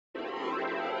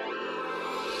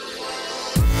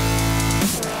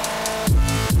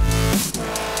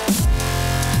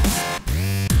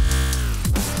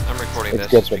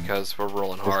this just because we're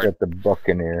rolling hard. It's got the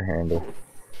Buccaneer handle.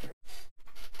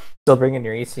 Still bringing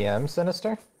your ECM,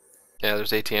 Sinister? Yeah,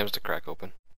 there's ATMs to crack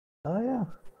open. Oh yeah,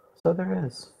 so there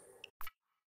is.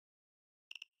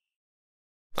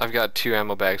 I've got 2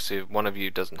 ammo bags, so one of you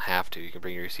doesn't have to. You can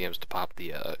bring your ECMs to pop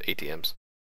the ATMs.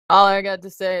 All I got to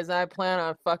say is I plan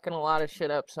on fucking a lot of shit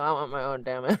up, so I want my own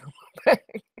damn ammo bag.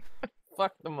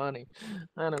 Fuck the money.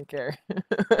 I don't care.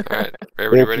 Alright,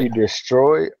 everybody ready? If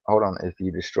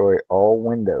you destroy all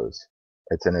windows,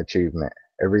 it's an achievement.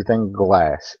 Everything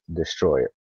glass, destroy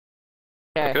it.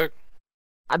 Okay.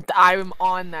 I'm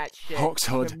on that shit.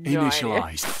 Hoxhod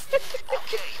initialized.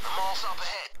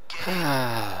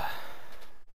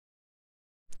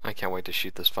 I can't wait to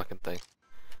shoot this fucking thing.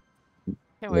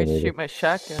 Can't wait to shoot my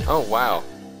shotgun. Oh wow.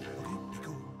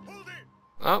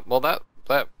 Oh well, that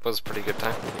was a pretty good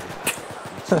time.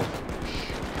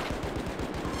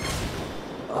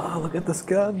 Oh, look at this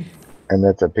gun. And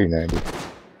that's a P90.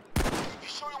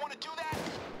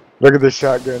 Look at this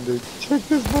shotgun, dude. Check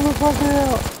this motherfucker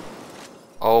out.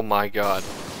 Oh my god.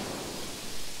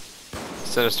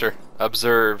 Sinister,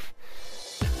 observe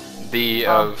the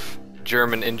of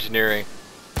German engineering.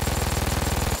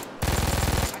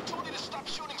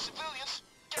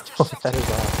 Oh, that is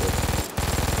awesome.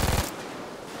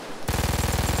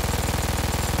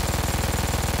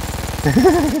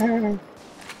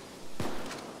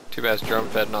 Too bad it's drum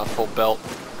fed, not full belt.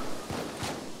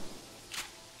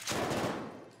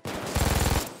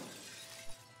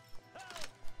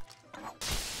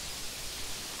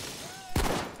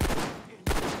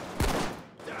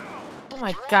 Oh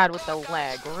my god, with the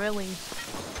lag, really?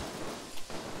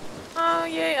 Oh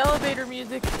yay, elevator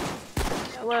music.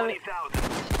 I love it.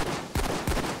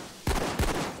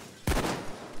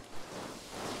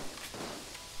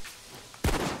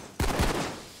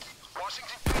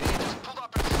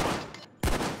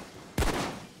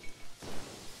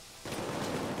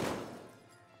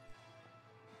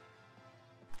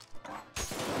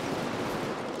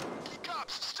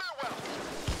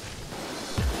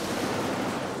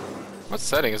 What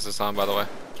setting is this on, by the way?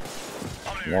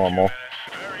 Normal.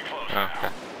 Oh, okay.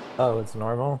 Oh, it's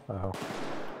normal? Oh.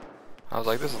 I was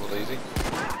like, this is a little easy.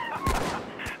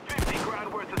 50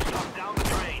 grand worth of stuff down the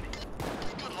drain.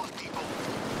 Good luck,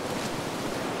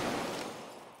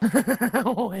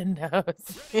 people.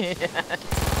 Windows. Yeah.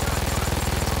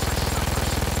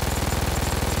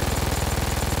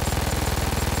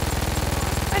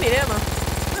 I need ammo.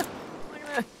 Look at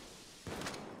that.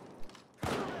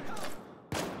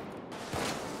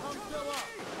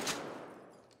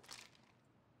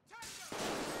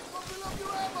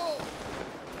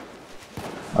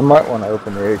 I might want to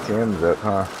open the ATMs up,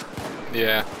 huh?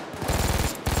 Yeah.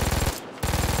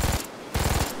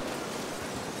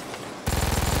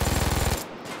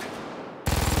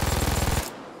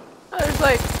 Oh, there's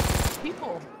like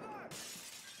people.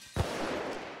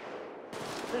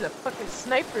 There's a fucking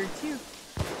sniper too.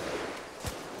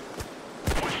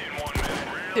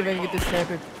 See if I can get this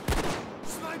sniper.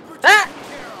 Ah!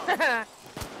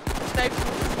 Sniper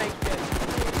will make that.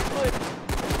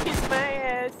 Kiss my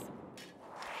ass.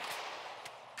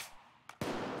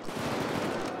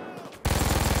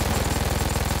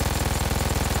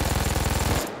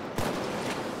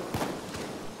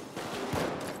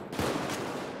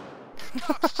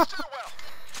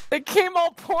 They came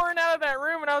all pouring out of that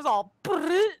room and I was all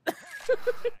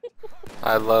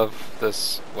I love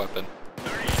this weapon.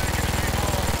 30 seconds, people.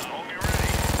 Hope you're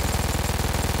ready.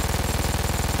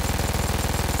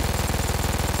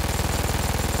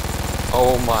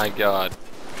 Oh my god.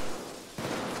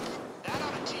 That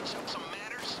ought to teach them some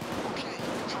manners. Okay,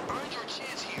 you earned your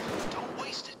chance here. Don't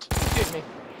waste it. Excuse me.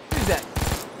 Who's that?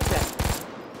 Who's that?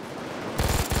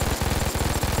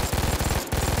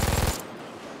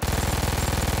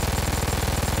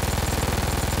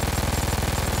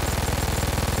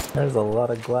 There's a lot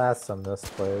of glass on this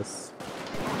place.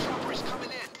 Choppers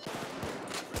coming in.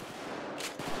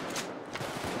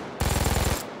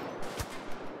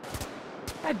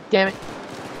 God damn it.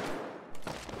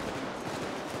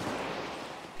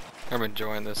 I'm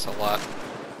enjoying this a lot.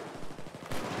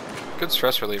 Good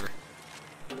stress reliever.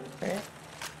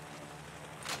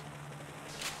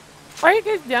 Why are you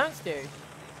guys downstairs?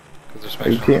 Because there's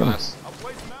special glass.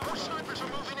 More snipers are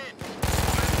moving in.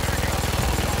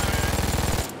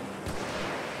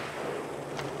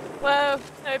 Whoa,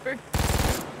 sniper.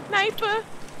 Sniper!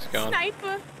 It's gone.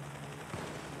 Sniper!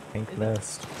 Pink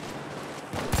mist.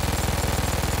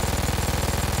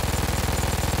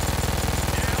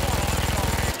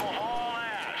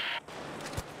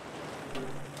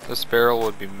 This barrel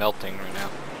would be melting right now.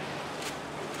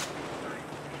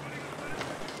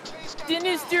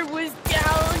 Sinister was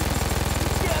down!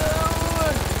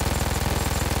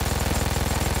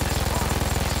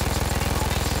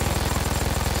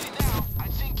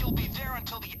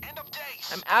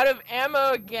 out of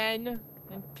ammo again,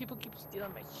 and people keep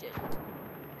stealing my shit.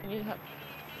 I need help.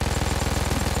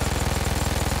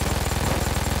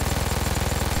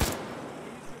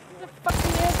 What the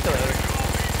fucking escalator?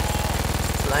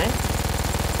 Blind?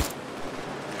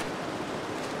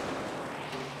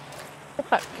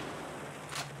 Fuck. I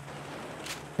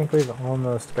think we've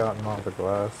almost gotten all the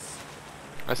glass.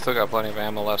 I still got plenty of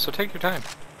ammo left, so take your time.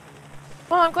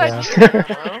 Well, I'm glad Yeah. you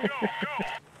got ammo.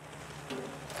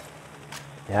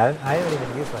 Yeah, I haven't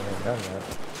even used my main gun yet.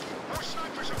 More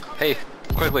snipers are coming Hey,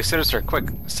 in. quickly, Sinister, quick.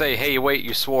 Say, hey, wait,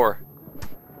 you swore.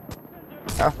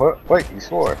 Wait, you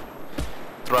swore.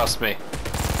 Trust me.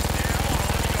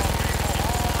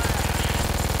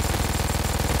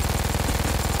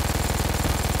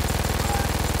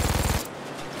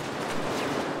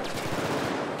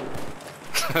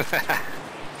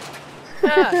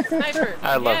 Ah, sniper.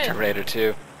 I love again. Terminator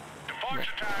 2.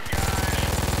 Departure time, guys.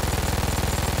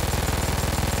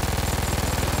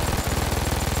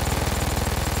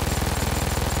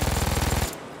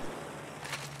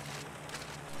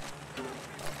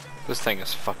 This thing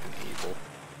is fucking evil.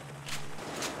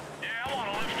 Yeah, I want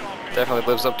to lift off people. Definitely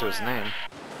lives up to his name.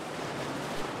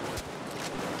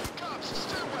 Cops,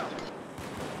 stand well.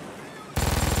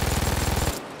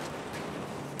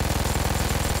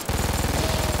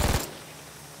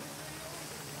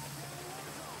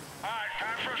 Alright,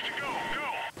 time for us to go. Go.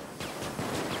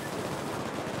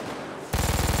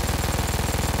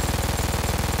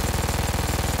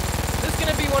 This is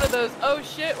gonna be one of those, oh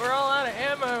shit, we're all out of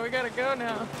ammo, we gotta go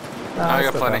now. No, I got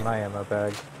still plenty. my ammo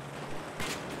bag.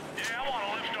 Yeah, I want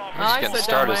to lift off I'm just I getting set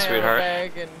started, down my ammo sweetheart.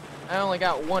 bag and I only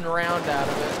got one round out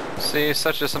of it. See,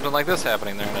 such as something like this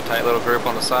happening. They're in a tight little group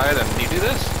on the side, and you do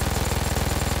this.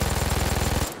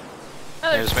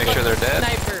 Another just make sure they're dead.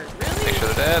 Sniper, really? Make sure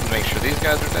they're dead, and make sure these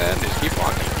guys are dead, and just keep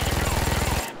walking.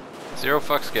 0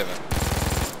 fucks given.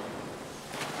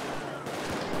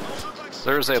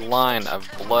 There's a line of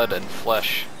blood and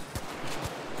flesh.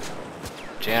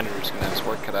 Janitor's gonna have his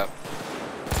work cut out.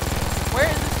 Where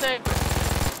is the sniper?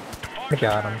 I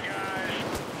got him.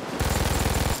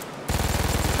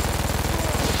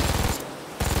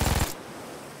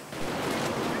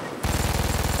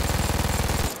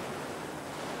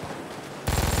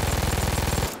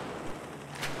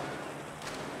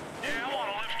 Yeah, I want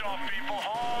to lift off people.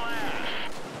 Haul ass.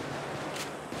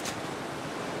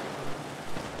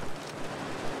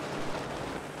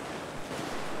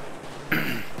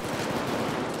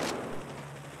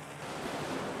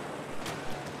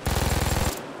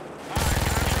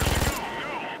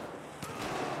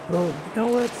 Well, you know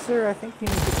what, sir? I think you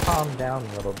need to calm down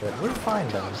a little bit. We're fine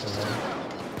down here.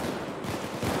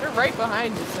 They're right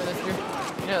behind you, Sinister.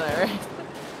 You know that, right?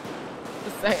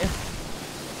 Just saying.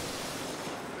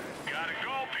 Gotta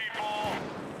go, people.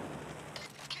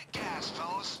 Get gas,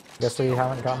 fellas. Guess we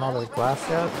haven't gotten all the glass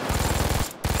yet?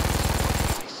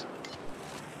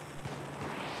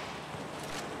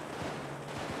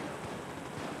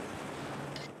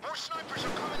 More snipers are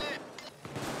coming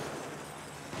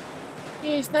in.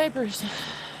 Yay, snipers.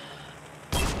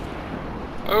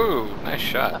 Oh, nice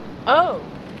shot. Oh,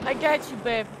 I got you,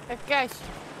 babe. I got you.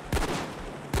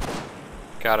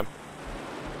 Got him.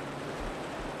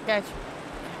 Got you.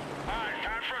 Alright,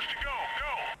 time for us to go.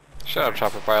 Go. Shut up,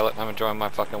 chopper pilot. I'm enjoying my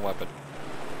fucking weapon.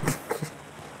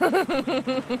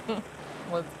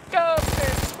 Let's go,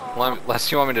 babe. Well,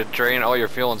 unless you want me to drain all your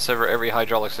fuel and sever every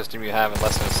hydraulic system you have in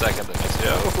less than a second, then it's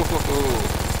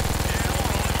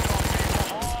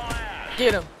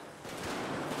Get him.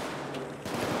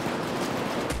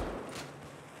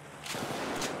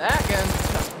 That gun's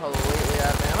completely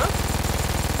out of ammo.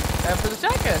 Time for the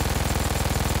shotgun.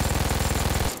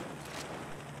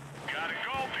 Gotta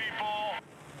go, people.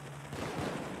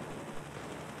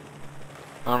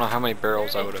 I don't know how many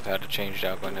barrels I would have had to change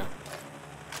out by now.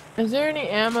 Is there any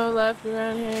ammo left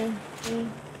around here?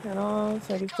 At all?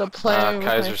 So I can still play with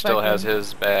Kaiser my still has fucking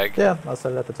his bag. Yeah, I'll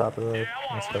set it at the top of the Yeah,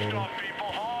 I want to lift escalator. off people.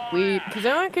 Haul weed. Because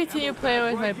I want to continue playing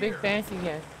with my big fancy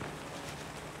gun.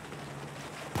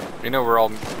 You know we're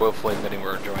all willfully admitting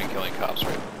we're enjoying killing cops,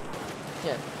 right?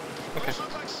 Yeah. Okay.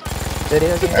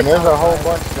 Video game. And there's a whole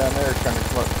bunch down there trying to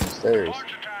come up some stairs.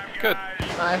 Departure time, Good.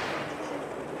 guys. Bye.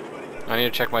 I need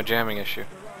to check my jamming issue.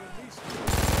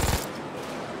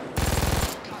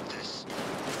 Got this. Yeah,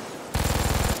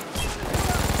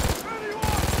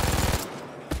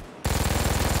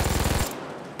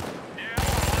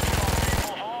 I want to lift off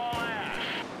people. Haul ass.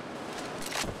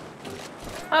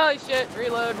 Holy shit.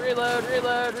 Reload, reload,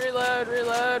 reload, reload,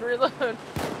 reload, reload.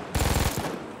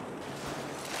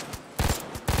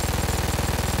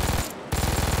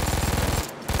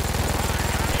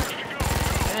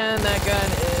 And that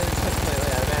gun is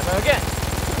completely out of Again.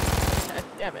 God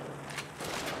damn it.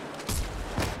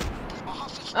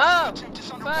 Oh!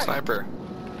 Fuck! Sniper.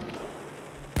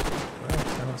 Right,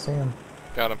 I don't see him.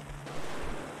 Got him.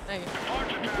 Thank you.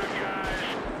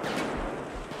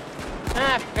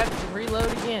 Ah, I forgot to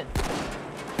reload again.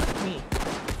 Me.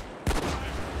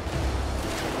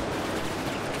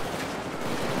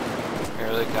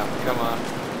 Here they come. Come on.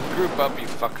 Group up, you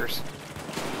fuckers.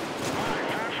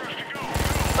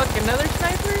 Fuck, another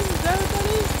sniper? Is that what that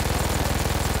is?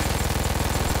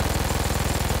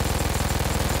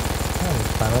 Oh,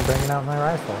 he's finally bringing out my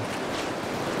rifle.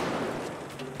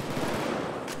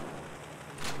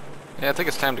 Yeah, I think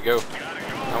it's time to go.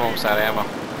 I'm almost out of ammo.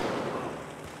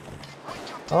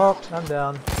 Oh, I'm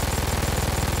down.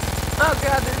 Oh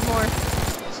god, there's more.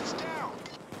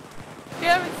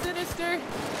 Damn it, Sinister.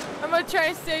 I'm gonna try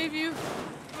and save you.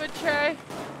 I'm gonna try.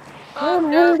 Oh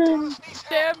I'm no. hurting.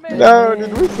 Damn it. No,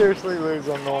 did we seriously lose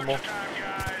on normal?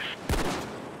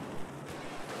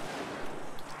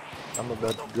 I'm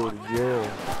about to go to jail.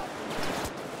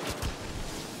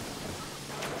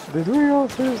 Did we all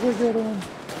seriously get on?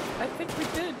 I think we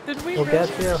did. Did we We'll really?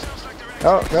 get you.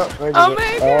 Oh, no, maybe Oh, not.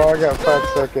 maybe. Oh, I got 5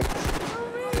 No. seconds.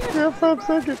 Oh, man. I got 5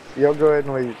 seconds. Y'all go ahead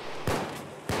and leave.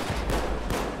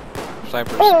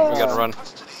 Snipers, we gotta run.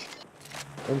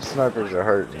 Them snipers are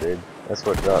hurting, dude. That's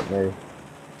what got me.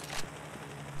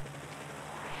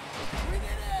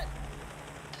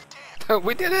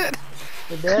 We did it!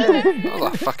 We're dead. That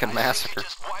was a fucking massacre.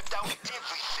 I think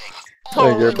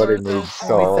Totally everybody worth it. needs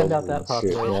When we saws send out that and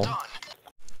shit, population. man.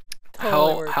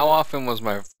 Totally worth How it. often was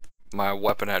my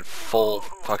weapon at full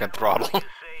fucking throttle?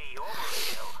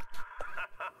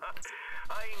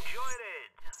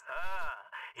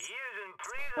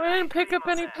 We didn't pick up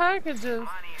any packages.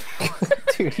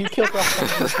 Dude, you killed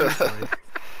off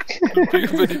Pick up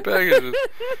any packages.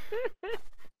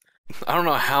 I don't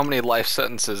know how many life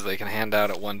sentences they can hand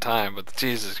out at one time, but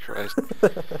Jesus Christ.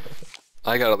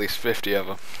 I got at least 50 of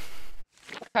them.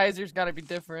 Kaiser's gotta be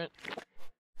different.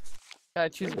 Gotta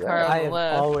choose a car I on the have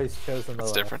left. always chosen the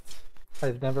It's left. different.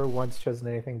 I've never once chosen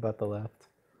anything but the left.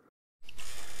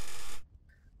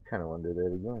 Kinda wanna do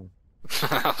that again.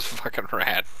 That was fucking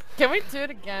rad. Can we do it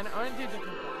again? I wanna do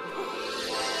different.